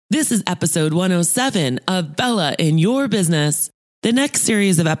This is episode 107 of Bella in Your Business. The next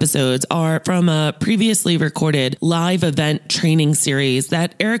series of episodes are from a previously recorded live event training series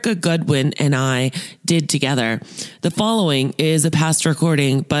that Erica Goodwin and I did together. The following is a past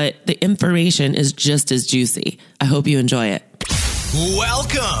recording, but the information is just as juicy. I hope you enjoy it.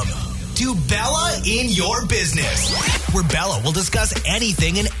 Welcome to Bella in Your Business, where Bella will discuss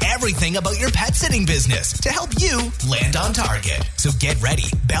anything and everything about your pet sitting business to help you land on target. So get ready.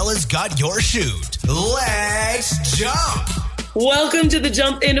 Bella's got your shoot. Let's jump. Welcome to the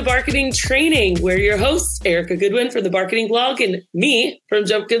Jump Into Marketing Training. We're your hosts, Erica Goodwin from the Marketing Blog and me from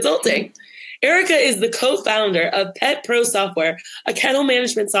Jump Consulting. Erica is the co-founder of Pet Pro Software, a kennel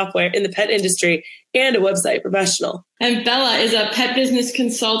management software in the pet industry and a website professional. And Bella is a pet business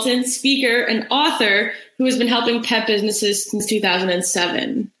consultant, speaker, and author who has been helping pet businesses since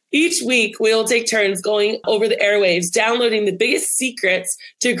 2007. Each week, we'll take turns going over the airwaves, downloading the biggest secrets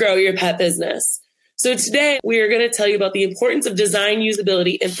to grow your pet business. So today we are going to tell you about the importance of design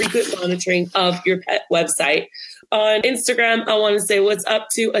usability and frequent monitoring of your pet website. On Instagram, I want to say what's up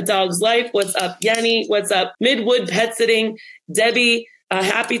to A Dog's Life, what's up Yanni, what's up Midwood Pet Sitting, Debbie,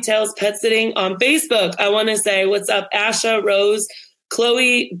 Happy Tales Pet Sitting. On Facebook, I want to say what's up Asha, Rose,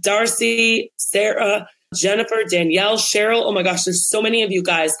 Chloe, Darcy, Sarah, Jennifer, Danielle, Cheryl. Oh my gosh, there's so many of you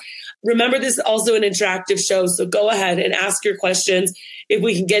guys. Remember, this is also an interactive show, so go ahead and ask your questions. If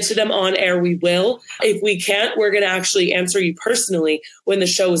we can get to them on air, we will. If we can't, we're going to actually answer you personally when the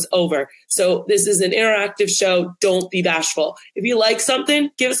show is over. So this is an interactive show. Don't be bashful. If you like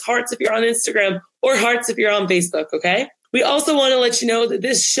something, give us hearts if you're on Instagram or hearts if you're on Facebook, okay? We also want to let you know that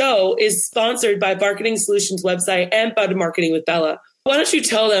this show is sponsored by Marketing Solutions website and Better Marketing with Bella. Why don't you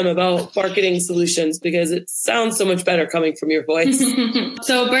tell them about Marketing Solutions, because it sounds so much better coming from your voice.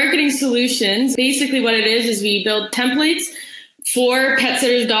 So Marketing Solutions, basically what it is we build templates for pet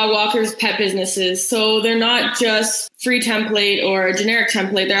sitters, dog walkers, pet businesses. So they're not just free template or a generic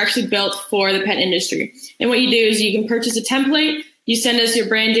template. They're actually built for the pet industry. And what you do is you can purchase a template, you send us your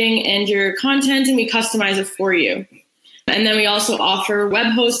branding and your content, and we customize it for you. And then we also offer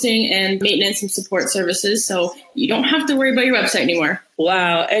web hosting and maintenance and support services. So you don't have to worry about your website anymore.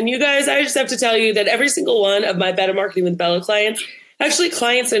 Wow. And you guys, I just have to tell you that every single one of my Better Marketing with Bella clients, actually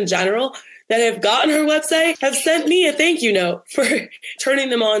clients in general, that have gotten her website have sent me a thank you note for turning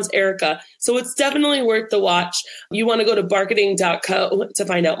them on to Erica. So it's definitely worth the watch. You want to go to marketing.co to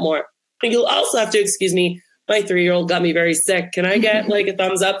find out more. And you'll also have to excuse me. My 3-year-old got me very sick. Can I get like a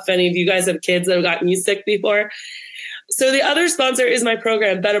thumbs up if any of you guys have kids that have gotten you sick before? So the other sponsor is my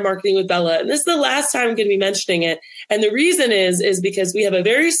program, Better Marketing with Bella. And this is the last time I'm going to be mentioning it. And the reason is because we have a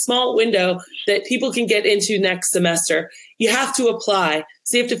very small window that people can get into next semester. You have to apply.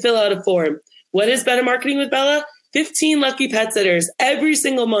 So you have to fill out a form. What is Better Marketing with Bella? 15 lucky pet sitters every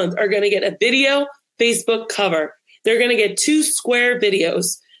single month are going to get a video Facebook cover. They're going to get 2 square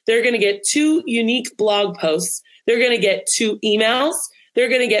videos. They're going to get 2 unique blog posts. They're going to get 2 emails. They're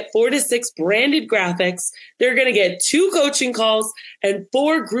going to get 4 to 6 branded graphics. They're going to get 2 coaching calls and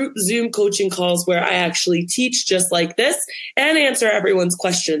 4 group Zoom coaching calls where I actually teach just like this and answer everyone's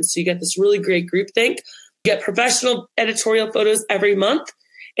questions. So you get this really great group think. You get professional editorial photos every month.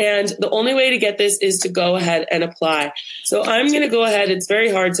 And the only way to get this is to go ahead and apply. So I'm going to go ahead. It's very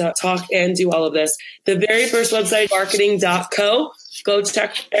hard to talk and do all of this. The very first website, marketing.co. Go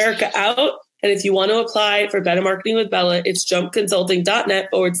check Erica out. And if you want to apply for Better Marketing with Bella, it's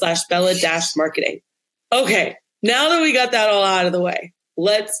jumpconsulting.net/Bella-marketing. Okay, now that we got that all out of the way,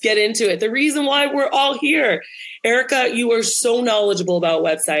 let's get into it. The reason why we're all here. Erica, you are so knowledgeable about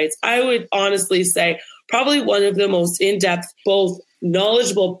websites. I would honestly say probably one of the most in-depth, both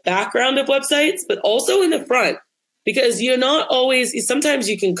knowledgeable background of websites, but also in the front. Because you're not always, sometimes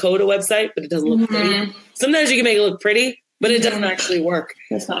you can code a website, but it doesn't look pretty. Sometimes you can make it look pretty, but it doesn't actually work.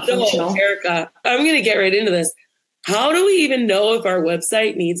 It's not functional. Erica, I'm going to get right into this. How do we even know if our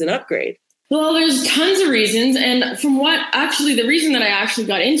website needs an upgrade? Well, there's tons of reasons. And the reason that I actually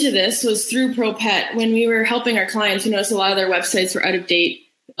got into this was through ProPet. When we were helping our clients, we noticed a lot of their websites were out of date.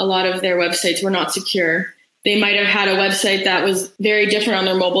 A lot of their websites were not secure. They might have had a website that was very different on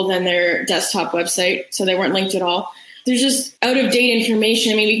their mobile than their desktop website, so they weren't linked at all. There's just out of date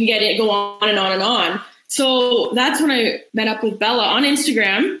information. I mean, we can get it go on and on and on. So that's when I met up with Bella on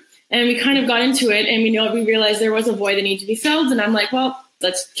Instagram, and we kind of got into it, and we realized there was a void that needed to be filled, and I'm like, well,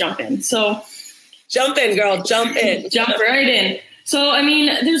 let's jump in. So jump in, girl, jump in. Jump right in. So, I mean,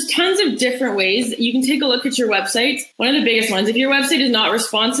 there's tons of different ways. You can take a look at your website. One of the biggest ones, if your website is not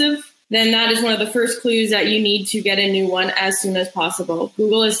responsive, then that is one of the first clues that you need to get a new one as soon as possible.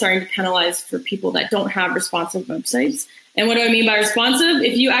 Google is starting to penalize for people that don't have responsive websites. And what do I mean by responsive?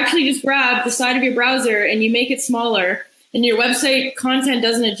 If you actually just grab the side of your browser and you make it smaller and your website content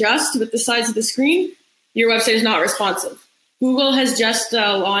doesn't adjust with the size of the screen, your website is not responsive. Google has just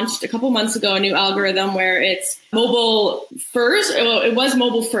launched a couple months ago a new algorithm where it's mobile first. Well, it was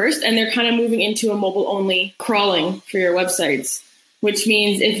mobile first, and they're kind of moving into a mobile only crawling for your websites, which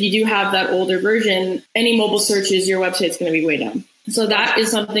means if you do have that older version, any mobile searches, your website's going to be way down. So that is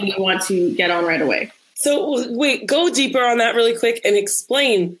something you want to get on right away. So wait, go deeper on that really quick and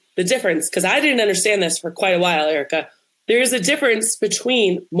explain the difference, because I didn't understand this for quite a while, Erica. There is a difference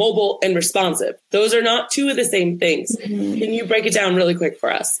between mobile and responsive. Those are not two of the same things. Mm-hmm. Can you break it down really quick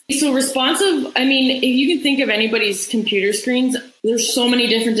for us? So responsive, I mean, if you can think of anybody's computer screens, there's so many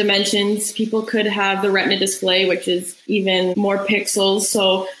different dimensions. People could have the Retina display, which is even more pixels.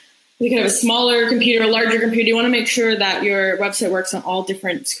 So we could have a smaller computer, a larger computer. You want to make sure that your website works on all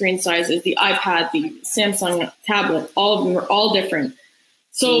different screen sizes. The iPad, the Samsung tablet, all of them are all different.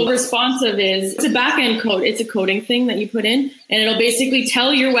 So responsive it's a back-end code. It's a coding thing that you put in, and it'll basically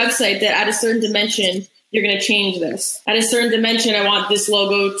tell your website that at a certain dimension, you're going to change this. At a certain dimension, I want this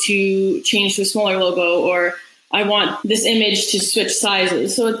logo to change to a smaller logo, or I want this image to switch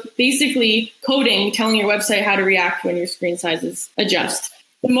sizes. So it's basically coding, telling your website how to react when your screen sizes adjust.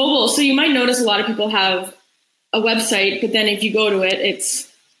 The mobile, so you might notice a lot of people have a website, but then if you go to it, it's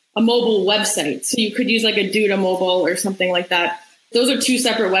a mobile website. So you could use like a Duda Mobile or something like that. Those are two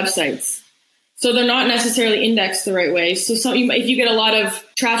separate websites. So they're not necessarily indexed the right way. So if you get a lot of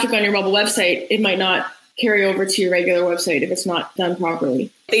traffic on your mobile website, it might not carry over to your regular website if it's not done properly.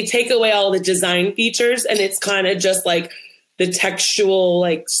 They take away all the design features and it's kind of just like the textual,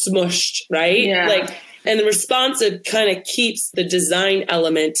 like smushed, right? Yeah. And the responsive kind of keeps the design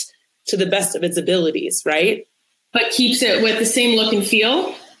element to the best of its abilities, right? But keeps it with the same look and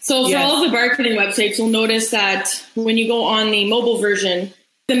feel. So for all of the marketing websites, you'll notice that when you go on the mobile version,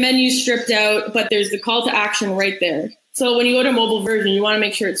 the menu's stripped out, but there's the call to action right there. So when you go to mobile version, you want to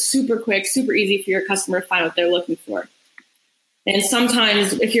make sure it's super quick, super easy for your customer to find what they're looking for. And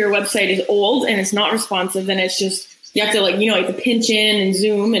sometimes if your website is old and it's not responsive, then it's just, you have to you have to pinch in and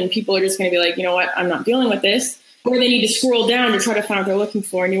zoom, and people are just going to be like, you know what, I'm not dealing with this. Or they need to scroll down to try to find what they're looking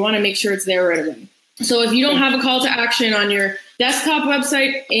for, and you want to make sure it's there right away. So if you don't have a call to action on your desktop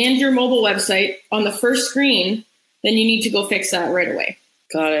website and your mobile website on the first screen, then you need to go fix that right away.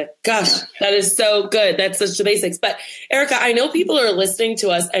 Got it. Gosh, that is so good. That's such the basics. But Erica, I know people are listening to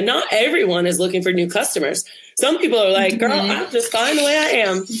us and not everyone is looking for new customers. Some people are like, girl, I'm just fine the way I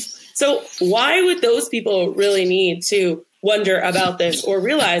am. So why would those people really need to wonder about this or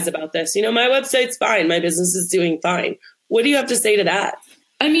realize about this? You know, my website's fine. My business is doing fine. What do you have to say to that?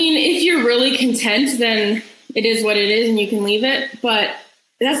 I mean, if you're really content, then it is what it is and you can leave it. But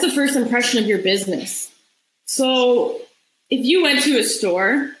that's the first impression of your business. So if you went to a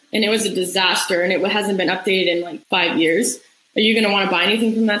store and it was a disaster and it hasn't been updated in 5 years, are you going to want to buy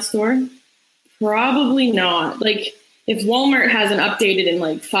anything from that store? Probably not. If Walmart hasn't updated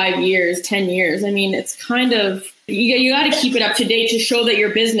in 5 years, 10 years, I mean, it's kind of, you got to keep it up to date to show that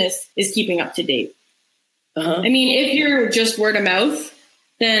your business is keeping up to date. I mean, if you're just word of mouth,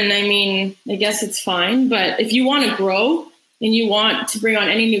 then, I mean, I guess it's fine. But if you want to grow and you want to bring on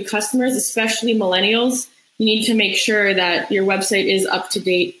any new customers, especially millennials, you need to make sure that your website is up to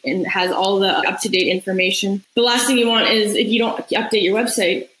date and has all the up-to-date information. The last thing you want is if you don't update your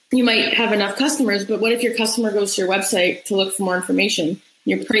website, you might have enough customers, but what if your customer goes to your website to look for more information?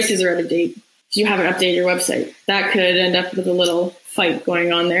 Your prices are out of date. You haven't updated your website. That could end up with a little fight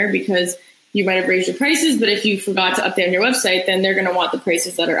going on there because you might have raised your prices, but if you forgot to update on your website, then they're going to want the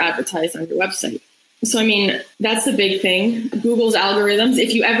prices that are advertised on your website. So, I mean, that's the big thing. Google's algorithms,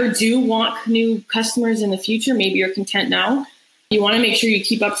 if you ever do want new customers in the future, maybe you're content now, you want to make sure you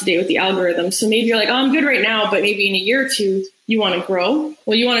keep up to date with the algorithm. So maybe you're like, oh, I'm good right now, but maybe in a year or two, you want to grow.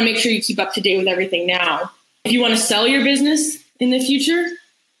 Well, you want to make sure you keep up to date with everything now. If you want to sell your business in the future,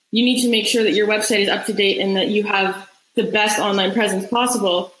 you need to make sure that your website is up to date and that you have the best online presence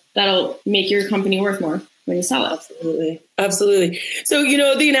possible. That'll make your company worth more when you sell it. Absolutely. Absolutely. So,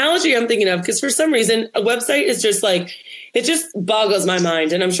 the analogy I'm thinking of, because for some reason, a website is just it just boggles my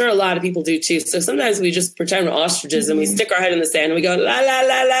mind. And I'm sure a lot of people do too. So sometimes we just pretend we're ostriches and we stick our head in the sand and we go, la, la,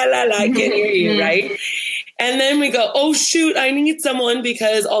 la, la, la, la, I can't hear you, right? And then we go, oh, shoot, I need someone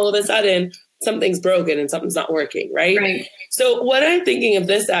because all of a sudden something's broken and something's not working, right? So what I'm thinking of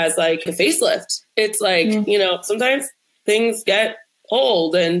this as a facelift, it's sometimes things get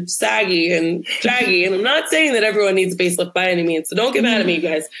old and saggy and shaggy. And I'm not saying that everyone needs a facelift by any means. So don't get mad at me,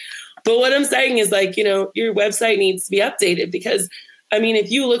 guys. But what I'm saying is your website needs to be updated because, I mean,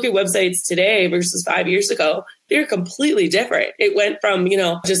 if you look at websites today versus 5 years ago, they're completely different. It went from,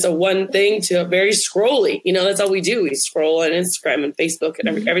 just a one thing to a very scrolly. That's all we do. We scroll on Instagram and Facebook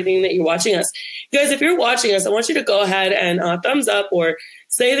and everything that you're watching us. You guys, if you're watching us, I want you to go ahead and thumbs up or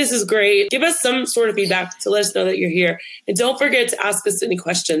say this is great. Give us some sort of feedback to let us know that you're here. And don't forget to ask us any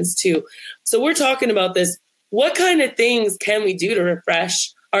questions too. So we're talking about this. What kind of things can we do to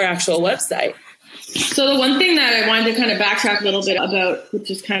refresh our actual website? So the one thing that I wanted to kind of backtrack a little bit about,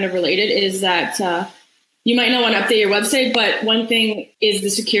 which is kind of related, is that you might not want to update your website, but one thing is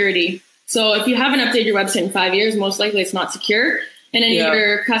the security. So if you haven't updated your website in 5 years, most likely it's not secure. And any of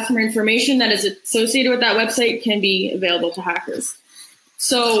your customer information that is associated with that website can be available to hackers.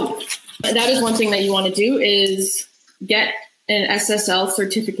 So that is one thing that you want to do is get an SSL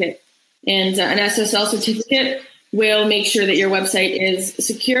certificate. And an SSL certificate will make sure that your website is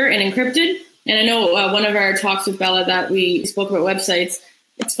secure and encrypted. And I know one of our talks with Bella that we spoke about websites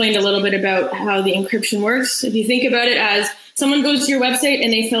explained a little bit about how the encryption works. If you think about it as someone goes to your website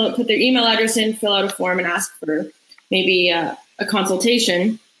and they put their email address in, fill out a form and ask for maybe a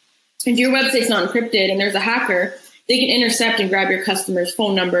consultation. If your website's not encrypted and there's a hacker, they can intercept and grab your customer's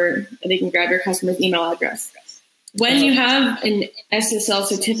phone number and they can grab your customer's email address. When you have an SSL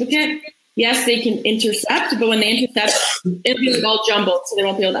certificate, yes, they can intercept, but when they intercept, it'll be all jumbled, so they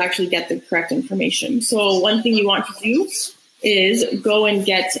won't be able to actually get the correct information. So one thing you want to do is go and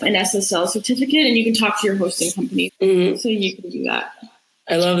get an SSL certificate, and you can talk to your hosting company. So you can do that.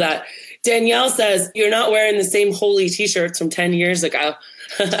 I love that. Danielle says, you're not wearing the same holy t-shirts from 10 years ago.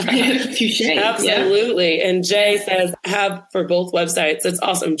 Touche. Absolutely. Yeah. And Jay says, have for both websites. That's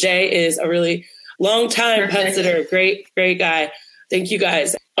awesome. Jay is a really long time pet sitter. Great guy. Thank you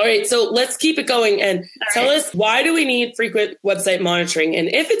guys. All right. So let's keep it going and tell us, why do we need frequent website monitoring? And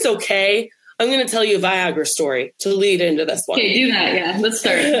if it's okay, I'm going to tell you a Viagra story to lead into this one. Okay, do that. Yeah, let's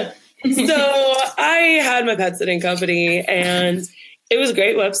start. So I had my pet sitting company and it was a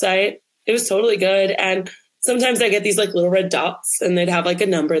great website. It was totally good. And sometimes I get these like little red dots and they'd have like a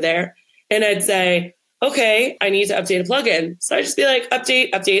number there. And I'd say, okay, I need to update a plugin. So I just be like,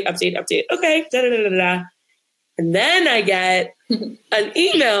 update. Okay, da-da-da-da-da. And then I get an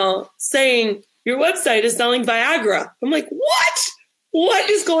email saying, your website is selling Viagra. I'm like, what? What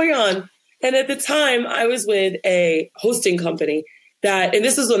is going on? And at the time, I was with a hosting company and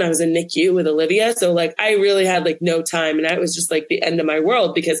this is when I was in NICU with Olivia. So like, I really had like no time. And I was just like the end of my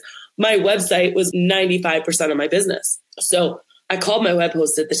world because my website was 95% of my business. So I called my web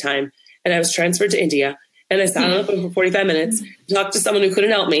host at the time and I was transferred to India. And I sat on the phone for 45 minutes, talked to someone who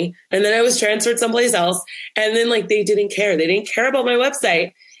couldn't help me. And then I was transferred someplace else. And then like, they didn't care. They didn't care about my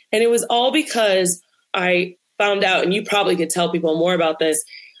website. And it was all because I found out, and you probably could tell people more about this.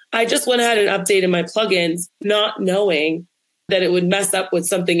 I just went ahead and updated my plugins, not knowing that it would mess up with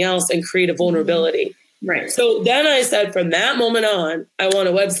something else and create a vulnerability. Right. So then I said, from that moment on, I want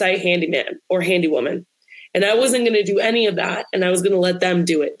a website handyman or handywoman. And I wasn't going to do any of that. And I was going to let them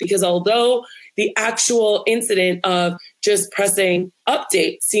do it because although the actual incident of just pressing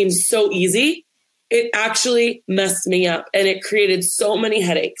update seems so easy, it actually messed me up and it created so many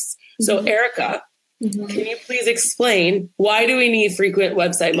headaches. So Erica, can you please explain, why do we need frequent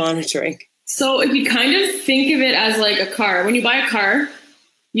website monitoring? So if you kind of think of it as like a car, when you buy a car,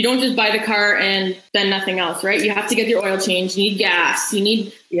 you don't just buy the car and then nothing else, right? You have to get your oil changed. You need gas. You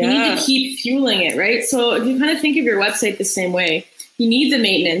need to keep fueling it, right? So if you kind of think of your website the same way, you need the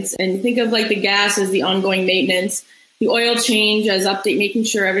maintenance, and think of like the gas as the ongoing maintenance, the oil change as update, making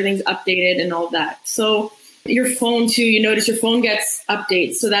sure everything's updated and all that. So your phone too, you notice your phone gets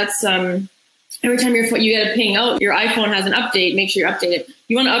updates. So that's every time you get a ping out, your iPhone has an update, make sure you update it.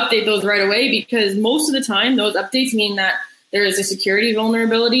 You want to update those right away because most of the time those updates mean that there is a security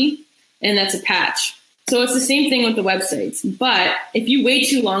vulnerability and that's a patch. So it's the same thing with the websites. But if you wait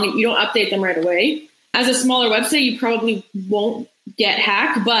too long, you don't update them right away. As a smaller website, you probably won't get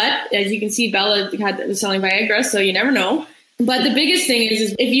hacked. But as you can see, Bella was selling Viagra, so you never know. But the biggest thing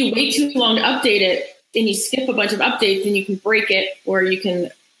is if you wait too long to update it and you skip a bunch of updates, then you can break it or you can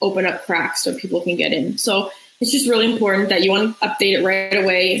open up cracks so people can get in. So it's just really important that you want to update it right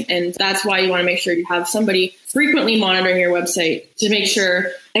away. And that's why you want to make sure you have somebody frequently monitoring your website to make sure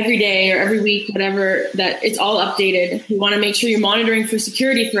every day or every week, whatever, that it's all updated. You want to make sure you're monitoring for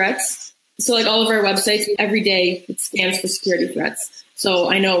security threats. So like all of our websites, every day it scans for security threats. So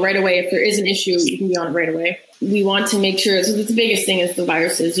I know right away if there is an issue, you can be on it right away. We want to make sure, so the biggest thing is the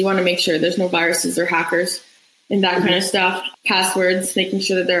viruses. You want to make sure there's no viruses or hackers and that kind of stuff. Passwords, making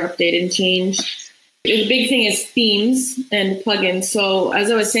sure that they're updated and changed. The big thing is themes and plugins. So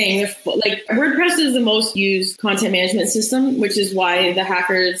as I was saying, like WordPress is the most used content management system, which is why the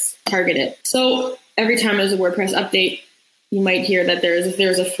hackers target it. So every time there's a WordPress update, you might hear that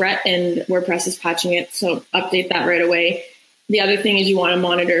there's a threat and WordPress is patching it. So update that right away. The other thing is you want to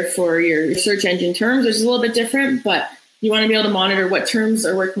monitor for your search engine terms, which is a little bit different, but you want to be able to monitor what terms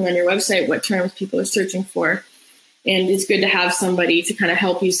are working on your website, what terms people are searching for. And it's good to have somebody to kind of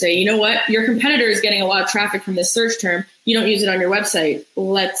help you say, you know what, your competitor is getting a lot of traffic from this search term. You don't use it on your website.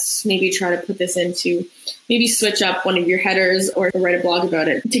 Let's maybe try to put this into, maybe switch up one of your headers or write a blog about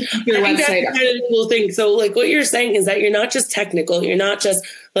it to keep your website up. That's kind of the cool thing. So like what you're saying is that you're not just technical. You're not just,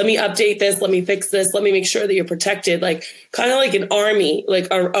 let me update this, let me fix this, let me make sure that you're protected, like kind of like an army, like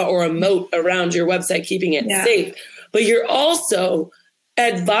or a moat around your website, keeping it safe. But you're also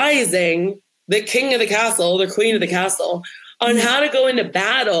advising the king of the castle, the queen of the castle, on how to go into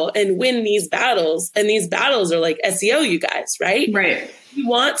battle and win these battles. And these battles are like SEO, you guys, right? Right. You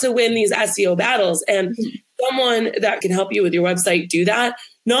want to win these SEO battles, and someone that can help you with your website do that.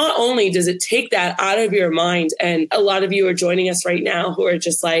 Not only does it take that out of your mind, and a lot of you are joining us right now who are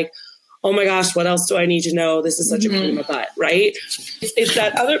just like, oh my gosh, what else do I need to know? This is such a pain in the butt, right? It's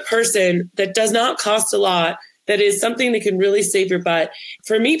that other person that does not cost a lot, that is something that can really save your butt.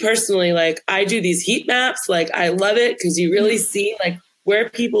 For me personally, like I do these heat maps. Like I love it because you really see like where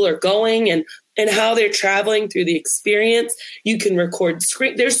people are going and how they're traveling through the experience. You can record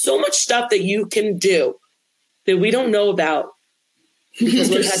screen. There's so much stuff that you can do that we don't know about because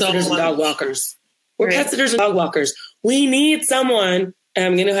we're pet sitters and dog walkers. We're pet sitters and dog walkers. We need someone, and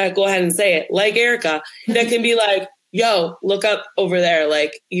I'm going to go ahead and say it, like Erica, that can be like, yo, look up over there.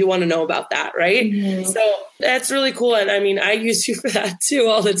 Like you want to know about that. Right. So that's really cool. And I mean, I use you for that too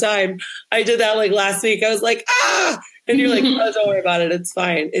all the time. I did that like last week. I was like, and you're like, oh, don't worry about it. It's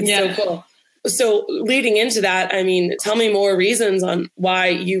fine. It's so cool. So leading into that, I mean, tell me more reasons on why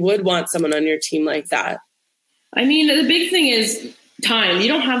you would want someone on your team like that. I mean, the big thing is time. You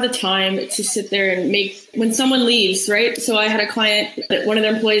don't have the time to sit there and when someone leaves, right? So I had a client that one of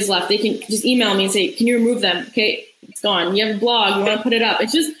their employees left. They can just email me and say, can you remove them? Okay, it's gone. You have a blog. You want to put it up.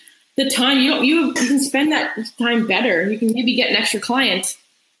 It's just the time. You can spend that time better. You can maybe get an extra client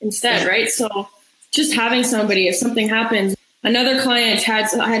instead, right? So just having somebody, if something happens. Another client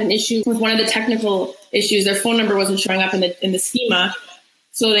had an issue with one of the technical issues. Their phone number wasn't showing up in the schema.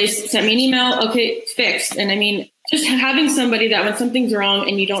 So they sent me an email. Okay, it's fixed. And I mean, just having somebody that when something's wrong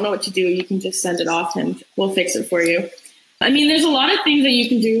and you don't know what to do, you can just send it off and we'll fix it for you. I mean, there's a lot of things that you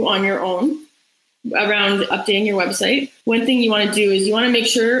can do on your own around updating your website. One thing you want to do is you want to make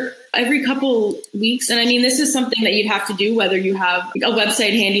sure every couple weeks, and I mean, this is something that you'd have to do whether you have a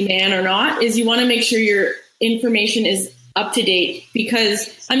website handyman or not, is you want to make sure your information is up to date.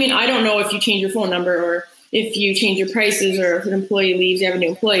 Because, I mean, I don't know if you change your phone number or if you change your prices or if an employee leaves, you have a new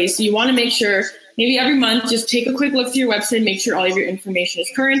employee. So you want to make sure maybe every month, just take a quick look through your website, make sure all of your information is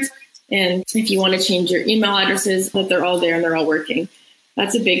current. And if you want to change your email addresses, that they're all there and they're all working.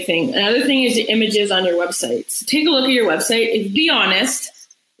 That's a big thing. Another thing is the images on your website. So take a look at your website. Be honest.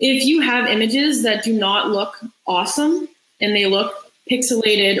 If you have images that do not look awesome and they look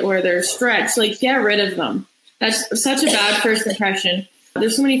pixelated or they're stretched, like get rid of them. That's such a bad first impression.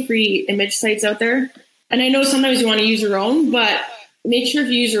 There's so many free image sites out there. And I know sometimes you want to use your own, but make sure if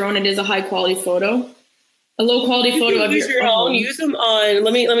you use your own, it is a high quality photo. A low quality photo of your own. Use them on,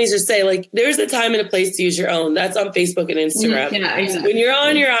 let me just say, like, there's a time and a place to use your own. That's on Facebook and Instagram. Yeah, exactly. When you're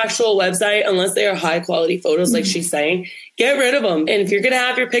on your actual website, unless they are high quality photos, like she's saying, get rid of them. And if you're going to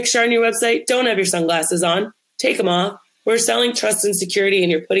have your picture on your website, don't have your sunglasses on. Take them off. We're selling trust and security,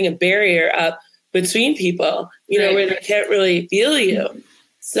 and you're putting a barrier up between people, where they can't really feel you.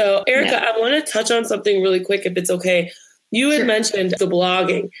 So, Erica, I want to touch on something really quick, if it's okay. You had mentioned the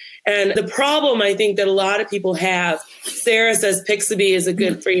blogging, and the problem I think that a lot of people have. Sarah says Pixabay is a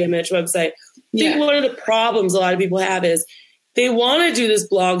good free image website. I think one of the problems a lot of people have is they want to do this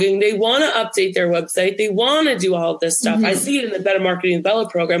blogging. They want to update their website. They want to do all of this stuff. I see it in the Better Marketing with Bella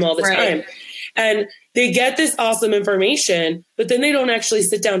program all the time. And they get this awesome information, but then they don't actually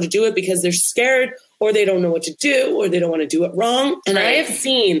sit down to do it because they're scared, or they don't know what to do, or they don't want to do it wrong. And I have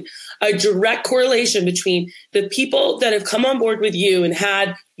seen a direct correlation between the people that have come on board with you and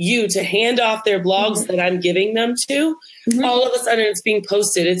had you to hand off their blogs that I'm giving them to. All of a sudden it's being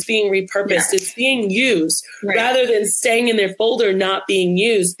posted, it's being repurposed, it's being used rather than staying in their folder, not being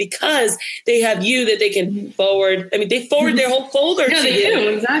used, because they have you that they can forward. I mean, they forward their whole folder to they you. do,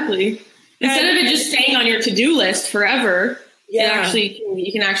 exactly. Instead of it just staying on your to-do list forever, you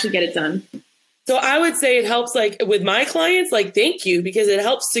can actually get it done. So I would say it helps, like with my clients, like, thank you, because it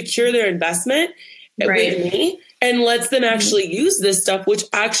helps secure their investment. with me and lets them actually use this stuff, which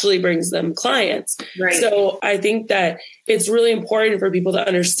actually brings them clients. Right. So I think that it's really important for people to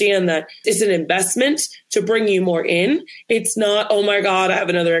understand that it's an investment to bring you more in. It's not, oh my God, I have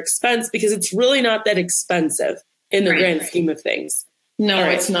another expense, because it's really not that expensive in the grand scheme of things. No,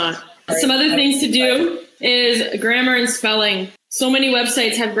 it's not. Some other things to do is grammar and spelling. So many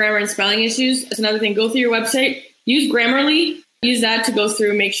websites have grammar and spelling issues. That's another thing. Go through your website, use Grammarly, use that to go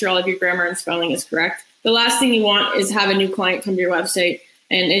through, make sure all of your grammar and spelling is correct. The last thing you want is have a new client come to your website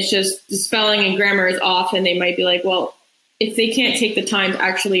and it's just the spelling and grammar is off, and they might be like, well, if they can't take the time to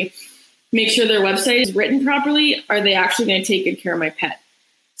actually make sure their website is written properly, are they actually going to take good care of my pet?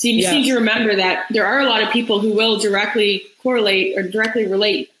 So you just need to remember that there are a lot of people who will directly correlate or directly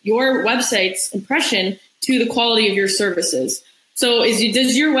relate your website's impression to the quality of your services. So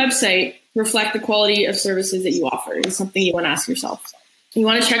does your website reflect the quality of services that you offer? Is something you want to ask yourself. You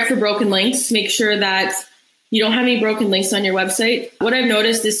want to check for broken links. Make sure that you don't have any broken links on your website. What I've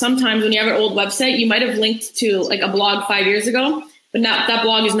noticed is sometimes when you have an old website, you might have linked to like a blog 5 years ago, but now that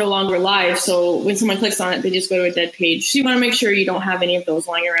blog is no longer live. So when someone clicks on it, they just go to a dead page. So you want to make sure you don't have any of those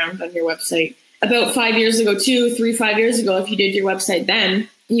lying around on your website. About 5 years ago, 5 years ago, if you did your website then,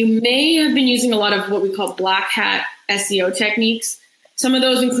 you may have been using a lot of what we call black hat SEO techniques. Some of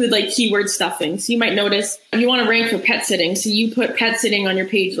those include like keyword stuffing. So you might notice you want to rank for pet sitting. So you put pet sitting on your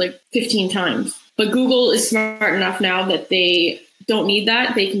page like 15 times. But Google is smart enough now that they don't need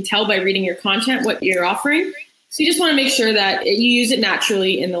that. They can tell by reading your content what you're offering. So you just want to make sure that you use it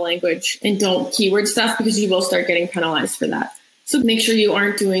naturally in the language and don't keyword stuff, because you will start getting penalized for that. So make sure you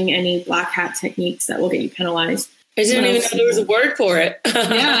aren't doing any black hat techniques that will get you penalized. I didn't even know there was a word for it.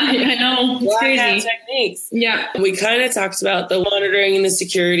 I know. It's black hat crazy. techniques. Yeah. We kind of talked about the monitoring and the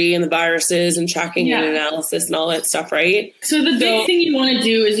security and the viruses and tracking and analysis and all that stuff, right? So the big thing you want to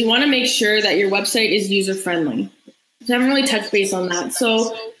do is you want to make sure that your website is user-friendly. So I haven't really touched base on that.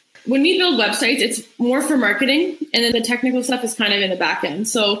 So when we build websites, it's more for marketing, and then the technical stuff is kind of in the back end.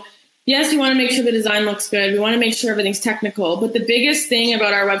 So yes, we want to make sure the design looks good. We want to make sure everything's technical. But the biggest thing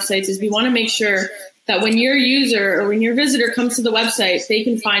about our websites is we want to make sure that when your user or when your visitor comes to the website, they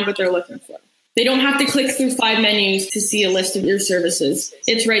can find what they're looking for. They don't have to click through 5 menus to see a list of your services.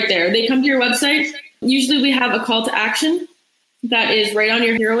 It's right there. They come to your website. Usually we have a call to action that is right on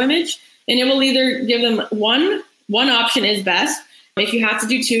your hero image, and it will either give them one option is best. If you have to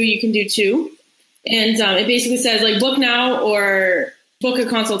do 2, you can do 2. And it basically says like book now or book a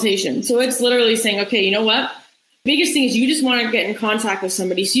consultation. So it's literally saying, okay, you know what? Biggest thing is you just want to get in contact with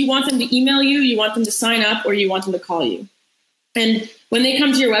somebody. So you want them to email you, you want them to sign up, or you want them to call you. And when they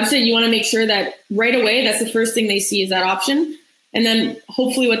come to your website, you want to make sure that right away, that's the first thing they see is that option. And then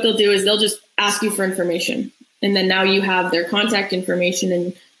hopefully what they'll do is they'll just ask you for information. And then now you have their contact information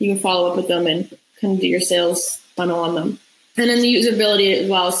and you can follow up with them and kind of do your sales funnel on them. And then the usability as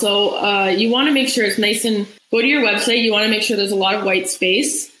well. So you want to make sure it's nice and go to your website. You want to make sure there's a lot of white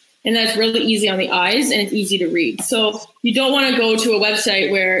space. And that's really easy on the eyes and it's easy to read. So you don't want to go to a website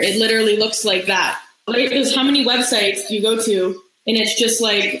where it literally looks like that. Like, there's how many websites do you go to and it's just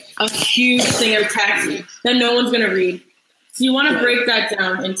like a huge thing of text that no one's going to read. So you want to break that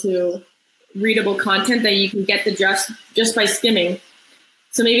down into readable content that you can get the just by skimming.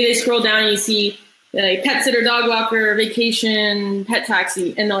 So maybe they scroll down and you see like pet sitter, dog walker, vacation, pet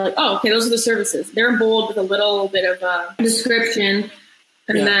taxi. And they're like, oh, okay, those are the services. They're in bold with a little bit of a description.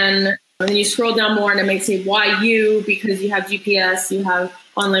 And then you scroll down more and it might say why you, because you have GPS, you have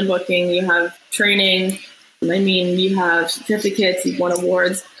online booking, you have training. I mean, you have certificates, you've won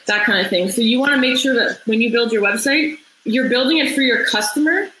awards, that kind of thing. So you want to make sure that when you build your website, you're building it for your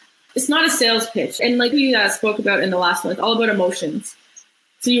customer. It's not a sales pitch. And like we spoke about in the last one, it's all about emotions.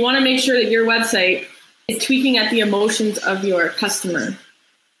 So you want to make sure that your website is tweaking at the emotions of your customer.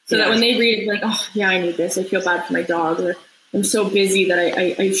 So that when they read it, like, oh, yeah, I need this. I feel bad for my dog. Or I'm so busy that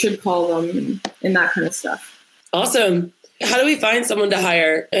I should call them and that kind of stuff. Awesome. How do we find someone to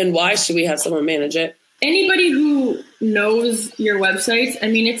hire and why should we have someone manage it? Anybody who knows your websites, I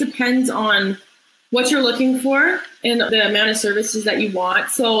mean, it depends on what you're looking for and the amount of services that you want.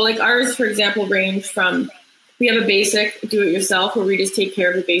 So like ours, for example, range from, we have a basic do-it-yourself where we just take care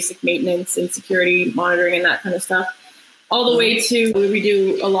of the basic maintenance and security monitoring and that kind of stuff, all the way to we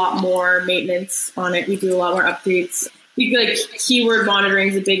do a lot more maintenance on it. We do a lot more updates. Like keyword monitoring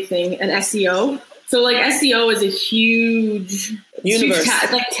is a big thing, and SEO. So like SEO is a huge universe,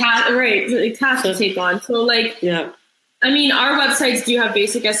 task to take on. So like, I mean, our websites do have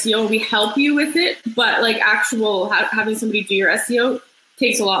basic SEO. We help you with it, but like actual having somebody do your SEO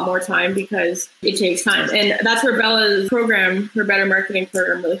takes a lot more time because it takes time. And that's where Bella's program, her Better Marketing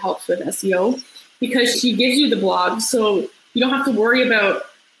program, really helps with SEO. because she gives you the blog. So you don't have to worry about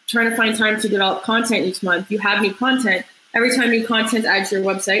trying to find time to develop content each month. You have new content. Every time new content adds to your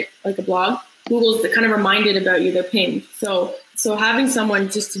website, like a blog, Google's kind of reminded about you, they're pinged. So having someone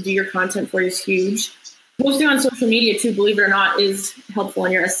just to do your content for you is huge. Posting on social media too, believe it or not, is helpful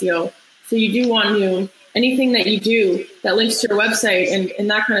in your SEO. So you do want to, anything that you do that links to your website and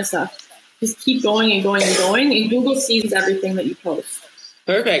that kind of stuff, just keep going and going and going, and Google sees everything that you post.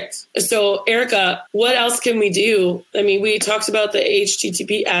 Perfect. So, Erica, what else can we do? I mean, we talked about the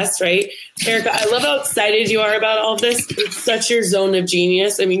HTTPS, right? Erica, I love how excited you are about all of this. It's such your zone of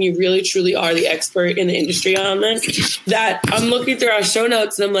genius. I mean, you really, truly are the expert in the industry on this. That I'm looking through our show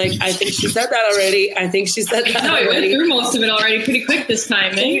notes and I'm like, I think she said that already. I think she said that already. No, we went through most of it already pretty quick this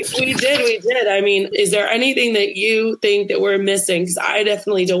time. Eh? We did. I mean, is there anything that you think that we're missing? Because I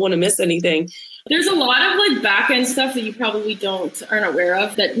definitely don't want to miss anything. There's a lot of like back-end stuff that you probably aren't aware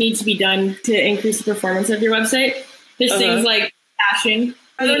of that needs to be done to increase the performance of your website. There's things like caching.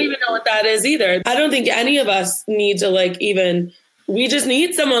 I don't even know what that is either. I don't think any of us need to we just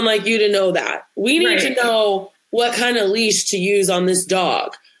need someone like you to know that. We need to know what kind of leash to use on this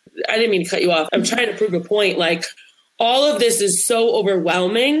dog. I didn't mean to cut you off. I'm trying to prove a point. Like, all of this is so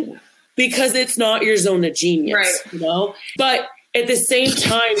overwhelming because it's not your zone of genius, right? You know? But at the same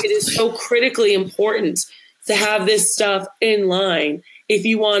time, it is so critically important to have this stuff in line if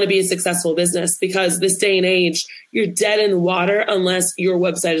you want to be a successful business, because this day and age, you're dead in the water unless your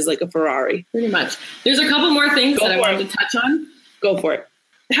website is like a Ferrari. Pretty much. There's a couple more things that I wanted to touch on. Go for it.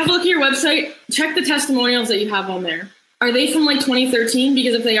 Have a look at your website. Check the testimonials that you have on there. Are they from like 2013?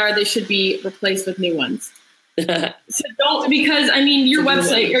 Because if they are, they should be replaced with new ones. So don't, because I mean, your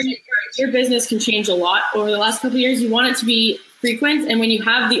website or your business can change a lot over the last couple of years. You want it to be frequent. And when you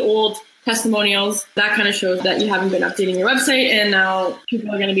have the old testimonials, that kind of shows that you haven't been updating your website. And now people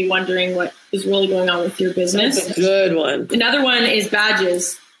are going to be wondering what is really going on with your business. That's a good one. Another one is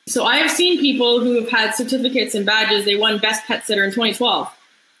badges. So I have seen people who have had certificates and badges. They won Best Pet Sitter in 2012.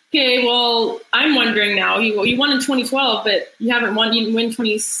 Okay, well, I'm wondering now, you won in 2012, but you didn't win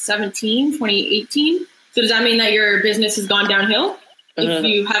 2017, 2018. So does that mean that your business has gone downhill? If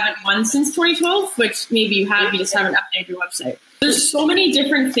you haven't won since 2012, which maybe you have, you just haven't updated your website. There's so many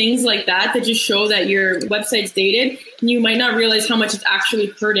different things like that that just show that your website's dated, and you might not realize how much it's actually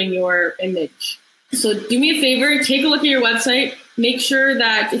hurting your image. So do me a favor, take a look at your website. Make sure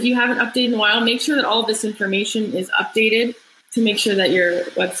that if you haven't updated in a while, make sure that all of this information is updated to make sure that your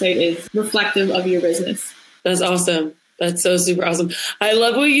website is reflective of your business. That's awesome. That's so super awesome. I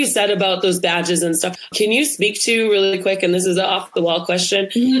love what you said about those badges and stuff. Can you speak to really quick, and this is an off the wall question,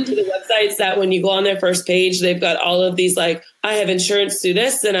 to the websites that when you go on their first page, they've got all of these like, I have insurance through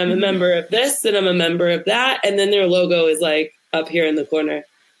this, and I'm a member of this, and I'm a member of that. And then their logo is like up here in the corner.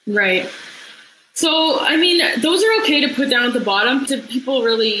 Right. So, I mean, those are okay to put down at the bottom. Do people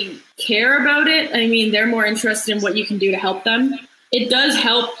really care about it? I mean, they're more interested in what you can do to help them. It does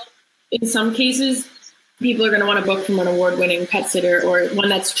help in some cases. People are going to want to book from an award-winning pet sitter or one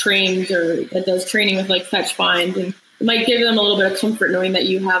that's trained or that does training with like Fetch Find. And it might give them a little bit of comfort knowing that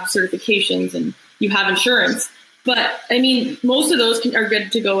you have certifications and you have insurance. But I mean, most of those are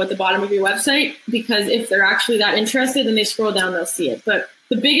good to go at the bottom of your website, because if they're actually that interested and they scroll down, they'll see it. But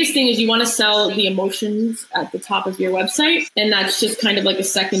the biggest thing is you want to sell the emotions at the top of your website. And that's just kind of like a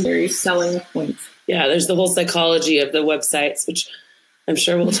secondary selling point. Yeah, there's the whole psychology of the websites, which I'm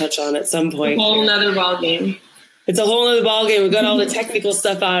sure we'll touch on at some point. A whole nother ballgame. It's a whole other ballgame. We've got all the technical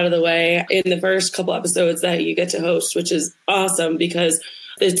stuff out of the way in the first couple episodes that you get to host, which is awesome because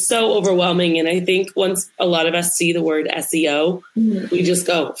it's so overwhelming. And I think once a lot of us see the word SEO, we just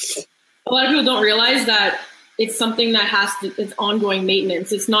go. A lot of people don't realize that it's something that it's ongoing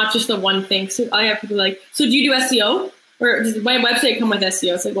maintenance. It's not just the one thing. So I have people like, so do you do SEO? Or does my website come with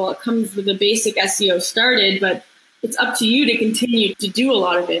SEO? It's like, well, it comes with the basic SEO started, but it's up to you to continue to do a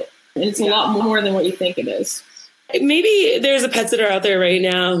lot of it. And it's a lot more than what you think it is. Maybe there's a pet sitter out there right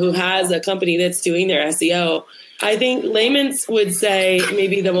now who has a company that's doing their SEO. I think laymen would say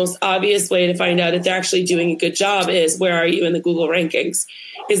maybe the most obvious way to find out if they're actually doing a good job is where are you in the Google rankings?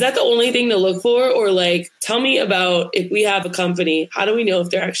 Is that the only thing to look for? Or like, tell me about if we have a company, how do we know if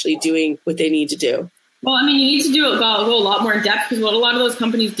they're actually doing what they need to do? Well, I mean, you need to go a lot more in depth, because what a lot of those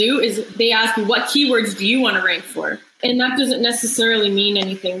companies do is they ask you, what keywords do you want to rank for? And that doesn't necessarily mean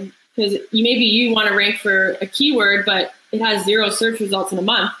anything, because maybe you want to rank for a keyword, but it has 0 search results in a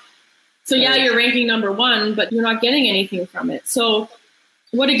month. So yeah, you're ranking number 1, but you're not getting anything from it. So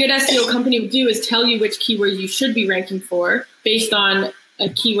what a good SEO company would do is tell you which keywords you should be ranking for based on a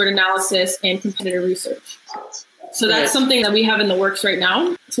keyword analysis and competitor research. So that's something that we have in the works right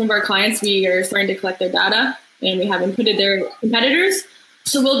now. Some of our clients, we are starting to collect their data and we have inputted their competitors.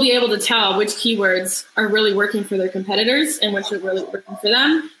 So we'll be able to tell which keywords are really working for their competitors and which are really working for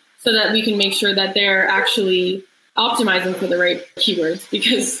them, so that we can make sure that they're actually optimizing for the right keywords.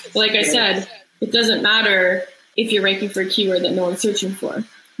 Because like I said, it doesn't matter if you're ranking for a keyword that no one's searching for. And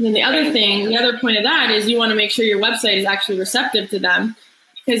then the other point of that is you want to make sure your website is actually receptive to them,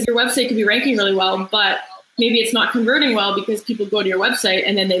 because your website could be ranking really well, but maybe it's not converting well because people go to your website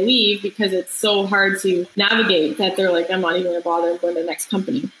and then they leave because it's so hard to navigate that they're like, I'm not even going to bother, I'm going to the next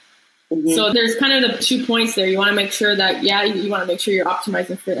company. Mm-hmm. So there's kind of the 2 points there. You want to make sure that, you want to make sure you're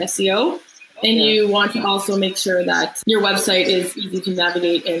optimizing for SEO, and you want to also make sure that your website is easy to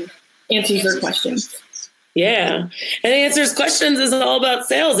navigate and answers their questions. Yeah. And answers questions is all about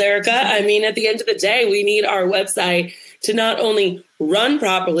sales, Erica. I mean, at the end of the day, we need our website to not only run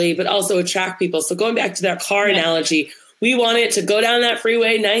properly, but also attract people. So going back to that car analogy, we want it to go down that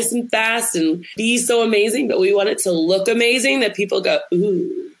freeway nice and fast and be so amazing, but we want it to look amazing that people go,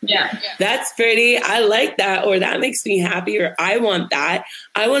 ooh, that's pretty. I like that. Or that makes me happy. Or I want that.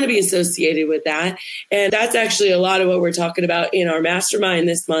 I want to be associated with that. And that's actually a lot of what we're talking about in our mastermind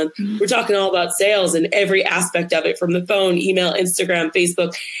this month. Mm-hmm. We're talking all about sales and every aspect of it, from the phone, email, Instagram,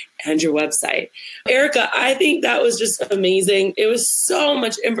 Facebook, and your website. Erica, I think that was just amazing. It was so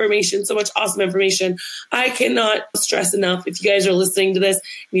much information, so much awesome information. I cannot stress enough, if you guys are listening to this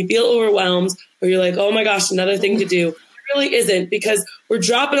and you feel overwhelmed, or you're like, oh my gosh, another thing to do. It really isn't, because we're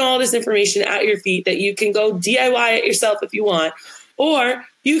dropping all this information at your feet that you can go DIY it yourself if you want, or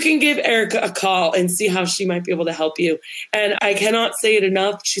you can give Erica a call and see how she might be able to help you. And I cannot say it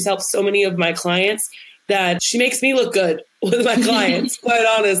enough. She's helped so many of my clients that she makes me look good with my clients, quite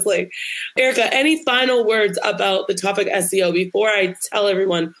honestly. Erica, any final words about the topic SEO before I tell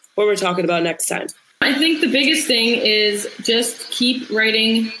everyone what we're talking about next time? I think the biggest thing is just keep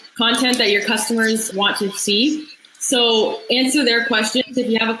writing content that your customers want to see. So answer their questions. If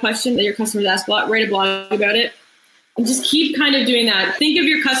you have a question that your customers ask, write a blog about it. And just keep kind of doing that. Think of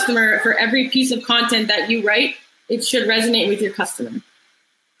your customer. For every piece of content that you write, it should resonate with your customer.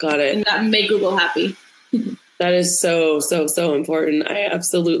 Got it. And that make Google happy. That is so, so, so important. I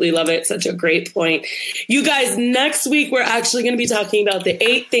absolutely love it. Such a great point. You guys, next week, we're actually going to be talking about the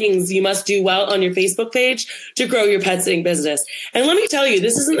 8 things you must do well on your Facebook page to grow your pet sitting business. And let me tell you,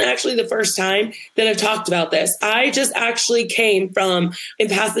 this isn't actually the first time that I've talked about this. I just actually came from in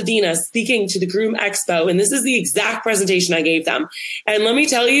Pasadena speaking to the Groom Expo, and this is the exact presentation I gave them. And let me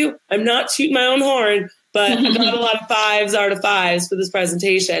tell you, I'm not tooting my own horn, but I got a lot of 5s out of 5s for this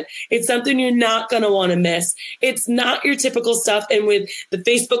presentation. It's something you're not going to want to miss. It's not your typical stuff. And with the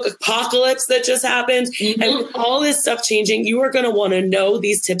Facebook apocalypse that just happened, and with all this stuff changing, you are going to want to know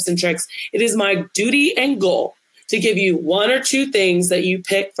these tips and tricks. It is my duty and goal to give you 1 or 2 things that you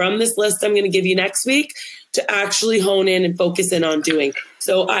pick from this list I'm going to give you next week to actually hone in and focus in on doing.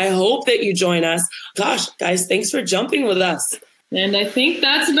 So I hope that you join us. Gosh, guys, thanks for jumping with us. And I think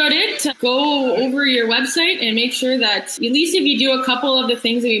that's about it. Go over your website and make sure that at least if you do a couple of the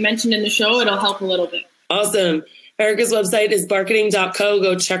things that we mentioned in the show, it'll help a little bit. Awesome. Erica's website is barketing.co.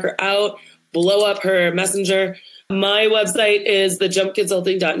 Go check her out. Blow up her messenger. My website is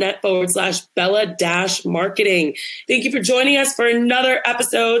thejumpconsulting.net/Bella-marketing. Thank you for joining us for another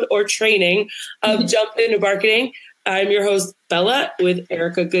episode or training of Jump Into Marketing. I'm your host, Bella, with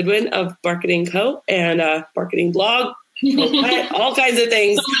Erica Goodwin of Barketing Co. and Marketing Blog. All kinds of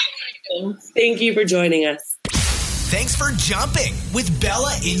things. Thank you for joining us. Thanks for jumping with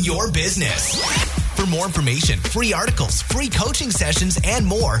Bella in your business. For more information, free articles, free coaching sessions, and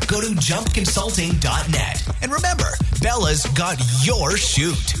more, go to jumpconsulting.net. And remember, Bella's got your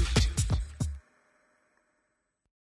shoot.